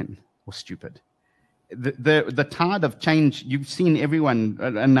broken or stupid. The tide of change, you've seen everyone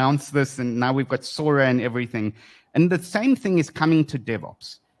announce this, and now we've got Sora and everything. And the same thing is coming to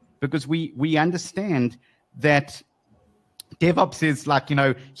DevOps, because we understand that DevOps is like,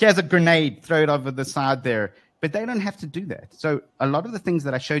 here's a grenade, throw it over the side there. But they don't have to do that. So a lot of the things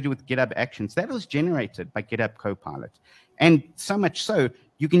that I showed you with GitHub Actions, that was generated by GitHub Copilot. And so much so,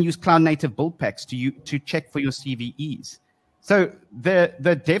 you can use Cloud Native Build Packs to check for your CVEs. So the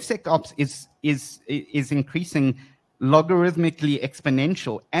DevSecOps is increasing logarithmically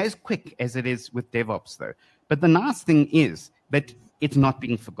exponential, as quick as it is with DevOps, though. But the nice thing is that it's not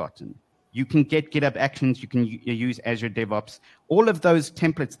being forgotten. You can get GitHub Actions. You can use Azure DevOps. All of those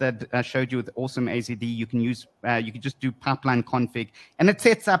templates that I showed you with awesome AZD, you can use. You can just do pipeline config, and it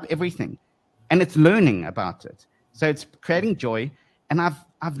sets up everything, and it's learning about it. So it's creating joy. And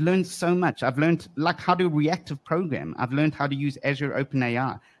I've learned so much. I've learned like how to reactive program. I've learned how to use Azure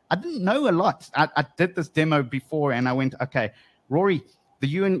OpenAI. I didn't know a lot. I did this demo before, and I went, okay, Rory, the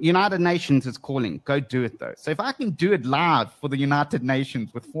United Nations is calling. Go do it, though. So if I can do it live for the United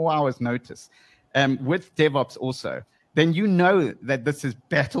Nations with 4 hours notice, with DevOps also, then you know that this is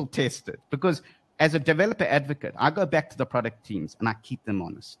battle tested. Because as a developer advocate, I go back to the product teams, and I keep them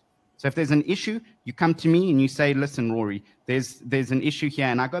honest. So if there's an issue, you come to me and you say, listen, Rory, there's an issue here.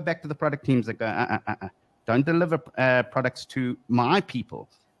 And I go back to the product teams that go, don't deliver products to my people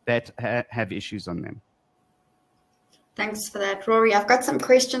that have issues on them. Thanks for that, Rory. I've got some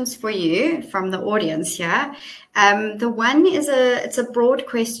questions for you from the audience here. The one is it's a broad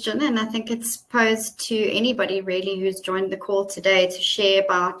question, and I think it's posed to anybody really who's joined the call today to share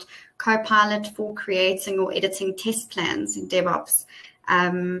about Copilot for creating or editing test plans in DevOps.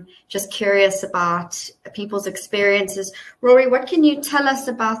 Just curious about people's experiences. Rory, what can you tell us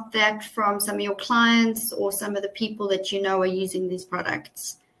about that from some of your clients or some of the people that you know are using these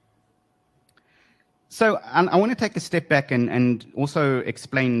products? So I want to take a step back and also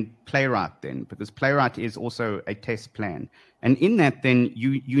explain Playwright then, because Playwright is also a test plan. And in that, then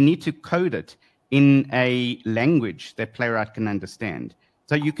you need to code it in a language that Playwright can understand.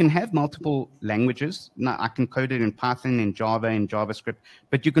 So you can have multiple languages. Now, I can code it in Python, in Java, in JavaScript,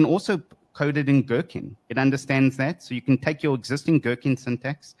 but you can also code it in Gherkin. It understands that. So you can take your existing Gherkin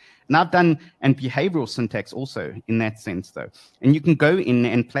syntax, and I've done and behavioral syntax also in that sense, though. And you can go in,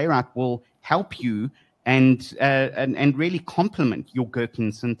 and Playwright will help you and really complement your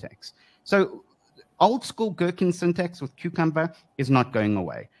Gherkin syntax. So old school Gherkin syntax with Cucumber is not going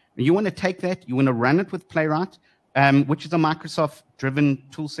away. You want to take that, you want to run it with Playwright, which is a Microsoft-driven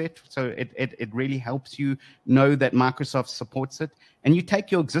toolset. So it really helps you know that Microsoft supports it. And you take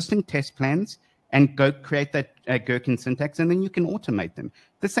your existing test plans and go create that Gherkin syntax, and then you can automate them.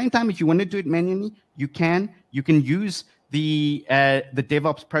 At the same time, if you want to do it manually, you can. You can use the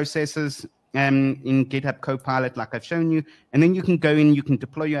DevOps processes in GitHub Copilot, like I've shown you, and then you can go in, you can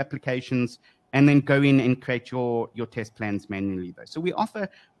deploy your applications, and then go in and create your test plans manually, though. So we offer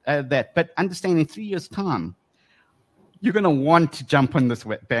that, but understand in 3 years' time, you're going to want to jump on this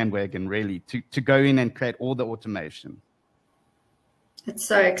bandwagon, really, to go in and create all the automation. It's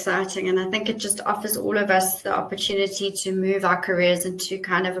so exciting, and I think it just offers all of us the opportunity to move our careers into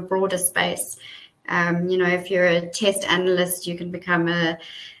kind of a broader space. You know, if you're a test analyst, you can become a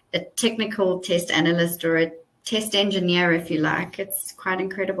technical test analyst or a test engineer, if you like. It's quite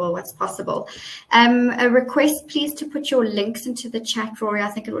incredible what's possible. A request, please, to put your links into the chat, Rory. I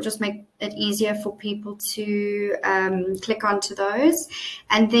think it will just make it easier for people to click onto those.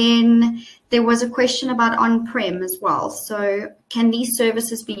 And then there was a question about on-prem as well. So can these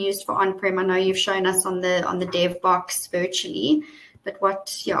services be used for on-prem? I know you've shown us on the dev box virtually, but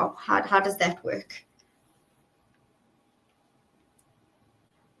how does that work?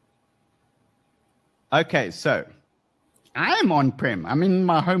 Okay, so I am on-prem. I'm in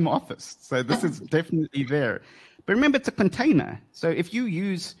my home office, so this is definitely there. But remember, it's a container. So if you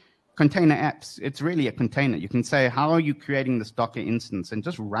use container apps, it's really a container. You can say, how are you creating this Docker instance, and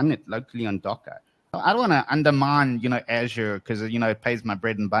just run it locally on Docker. I don't want to undermine, Azure, because, it pays my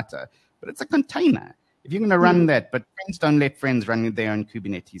bread and butter, but it's a container. If you're going to run that, but friends don't let friends run their own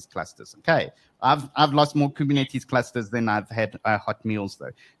Kubernetes clusters. Okay, I've lost more Kubernetes clusters than I've had hot meals,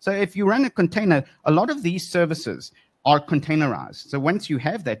 though. So if you run a container, a lot of these services are containerized. So once you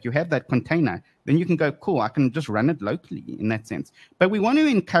have that container, then you can go, cool, I can just run it locally in that sense. But we want to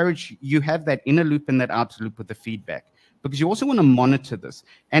encourage you have that inner loop and that outer loop with the feedback, because you also want to monitor this.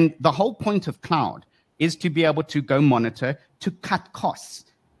 And the whole point of cloud is to be able to go monitor to cut costs.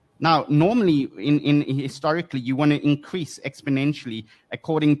 Now, normally, historically, you want to increase exponentially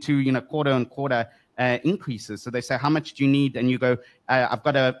according to quarter on quarter increases. So they say, how much do you need? And you go, I've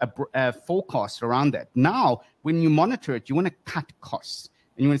got a forecast around that. Now, when you monitor it, you want to cut costs,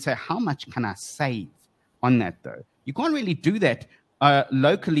 and you want to say, how much can I save on that? Though you can't really do that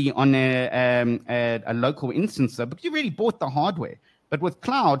locally on a local instance, though, because you already bought the hardware. But with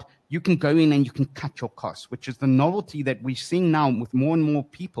cloud, you can go in and you can cut your costs, which is the novelty that we're seeing now with more and more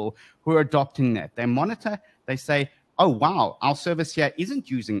people who are adopting that. They monitor, they say, oh, wow, our service here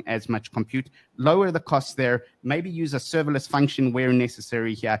isn't using as much compute. Lower the costs there, maybe use a serverless function where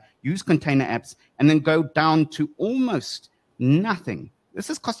necessary here, use container apps, and then go down to almost nothing. This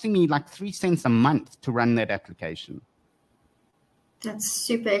is costing me like 3 cents a month to run that application. That's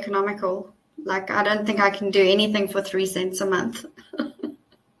super economical. Like, I don't think I can do anything for 3 cents a month.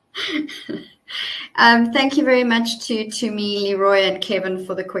 Thank you very much to me, Leroy, and Kevin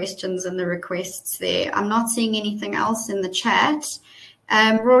for the questions and the requests there. I'm not seeing anything else in the chat.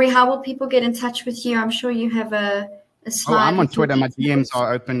 Rory, how will people get in touch with you? I'm sure you have a slide. Oh, I'm on Twitter. My DMs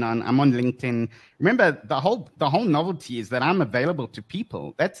are open. I'm on LinkedIn. Remember, the whole novelty is that I'm available to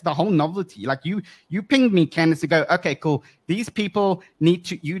people. That's the whole novelty. Like you pinged me, Candice, to go, okay, cool. These people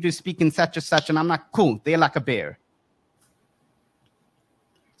need you to speak in such and such, and I'm like, cool. They're like a bear.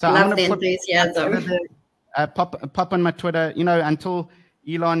 So love the enthusiasm. Pop on my Twitter, until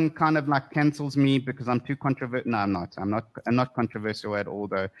Elon kind of like cancels me because I'm too controversial. No, I'm not. I'm not controversial at all,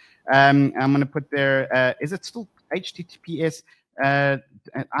 though. I'm going to put there, is it still HTTPS?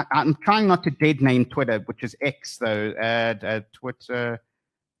 I'm trying not to dead name Twitter, which is X, though,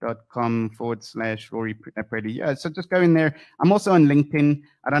 twitter.com/Rory Preddy. Yeah, so just go in there. I'm also on LinkedIn.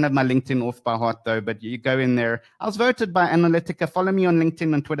 I don't have my LinkedIn off by heart, though, but you go in there. I was voted by Analytica. Follow me on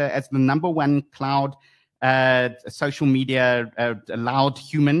LinkedIn and Twitter as the #1 cloud social media allowed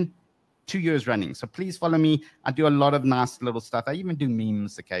human 2 years running. So please follow me. I do a lot of nice little stuff. I even do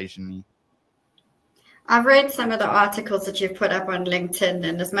memes occasionally. I've read some of the articles that you've put up on LinkedIn,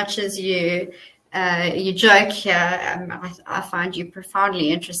 and as much as you joke here, I find you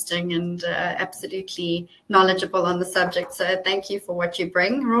profoundly interesting and absolutely knowledgeable on the subject. So thank you for what you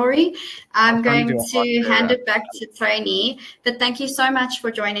bring, Rory. I'm going to hand it back to Tony, but thank you so much for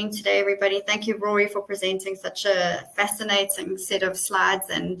joining today, everybody. Thank you, Rory, for presenting such a fascinating set of slides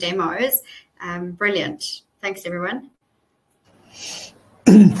and demos. Brilliant. Thanks, everyone.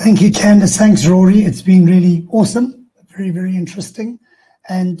 Thank you, Candice. Thanks, Rory. It's been really awesome, very, very interesting.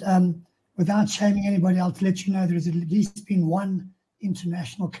 And without shaming anybody, I'll let you know there's at least been one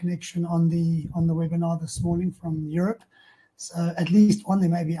international connection on the webinar this morning from Europe. So at least one, there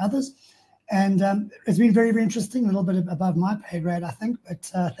may be others. And it's been very, very interesting, a little bit above my pay grade, I think.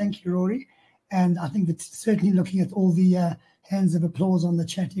 But thank you, Rory. And I think that certainly looking at all the hands of applause on the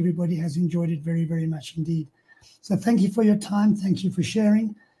chat, everybody has enjoyed it very, very much indeed. So thank you for your time. Thank you for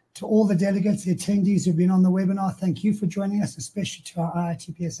sharing. To all the delegates, the attendees who've been on the webinar, thank you for joining us, especially to our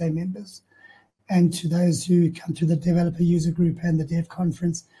IITPSA members and to those who come to the developer user group and the dev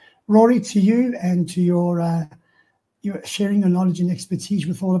conference. Rory, to you and to your sharing your knowledge and expertise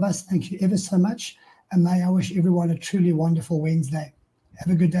with all of us, thank you ever so much. And may I wish everyone a truly wonderful Wednesday. Have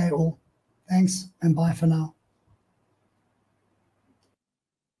a good day all. Thanks and bye for now.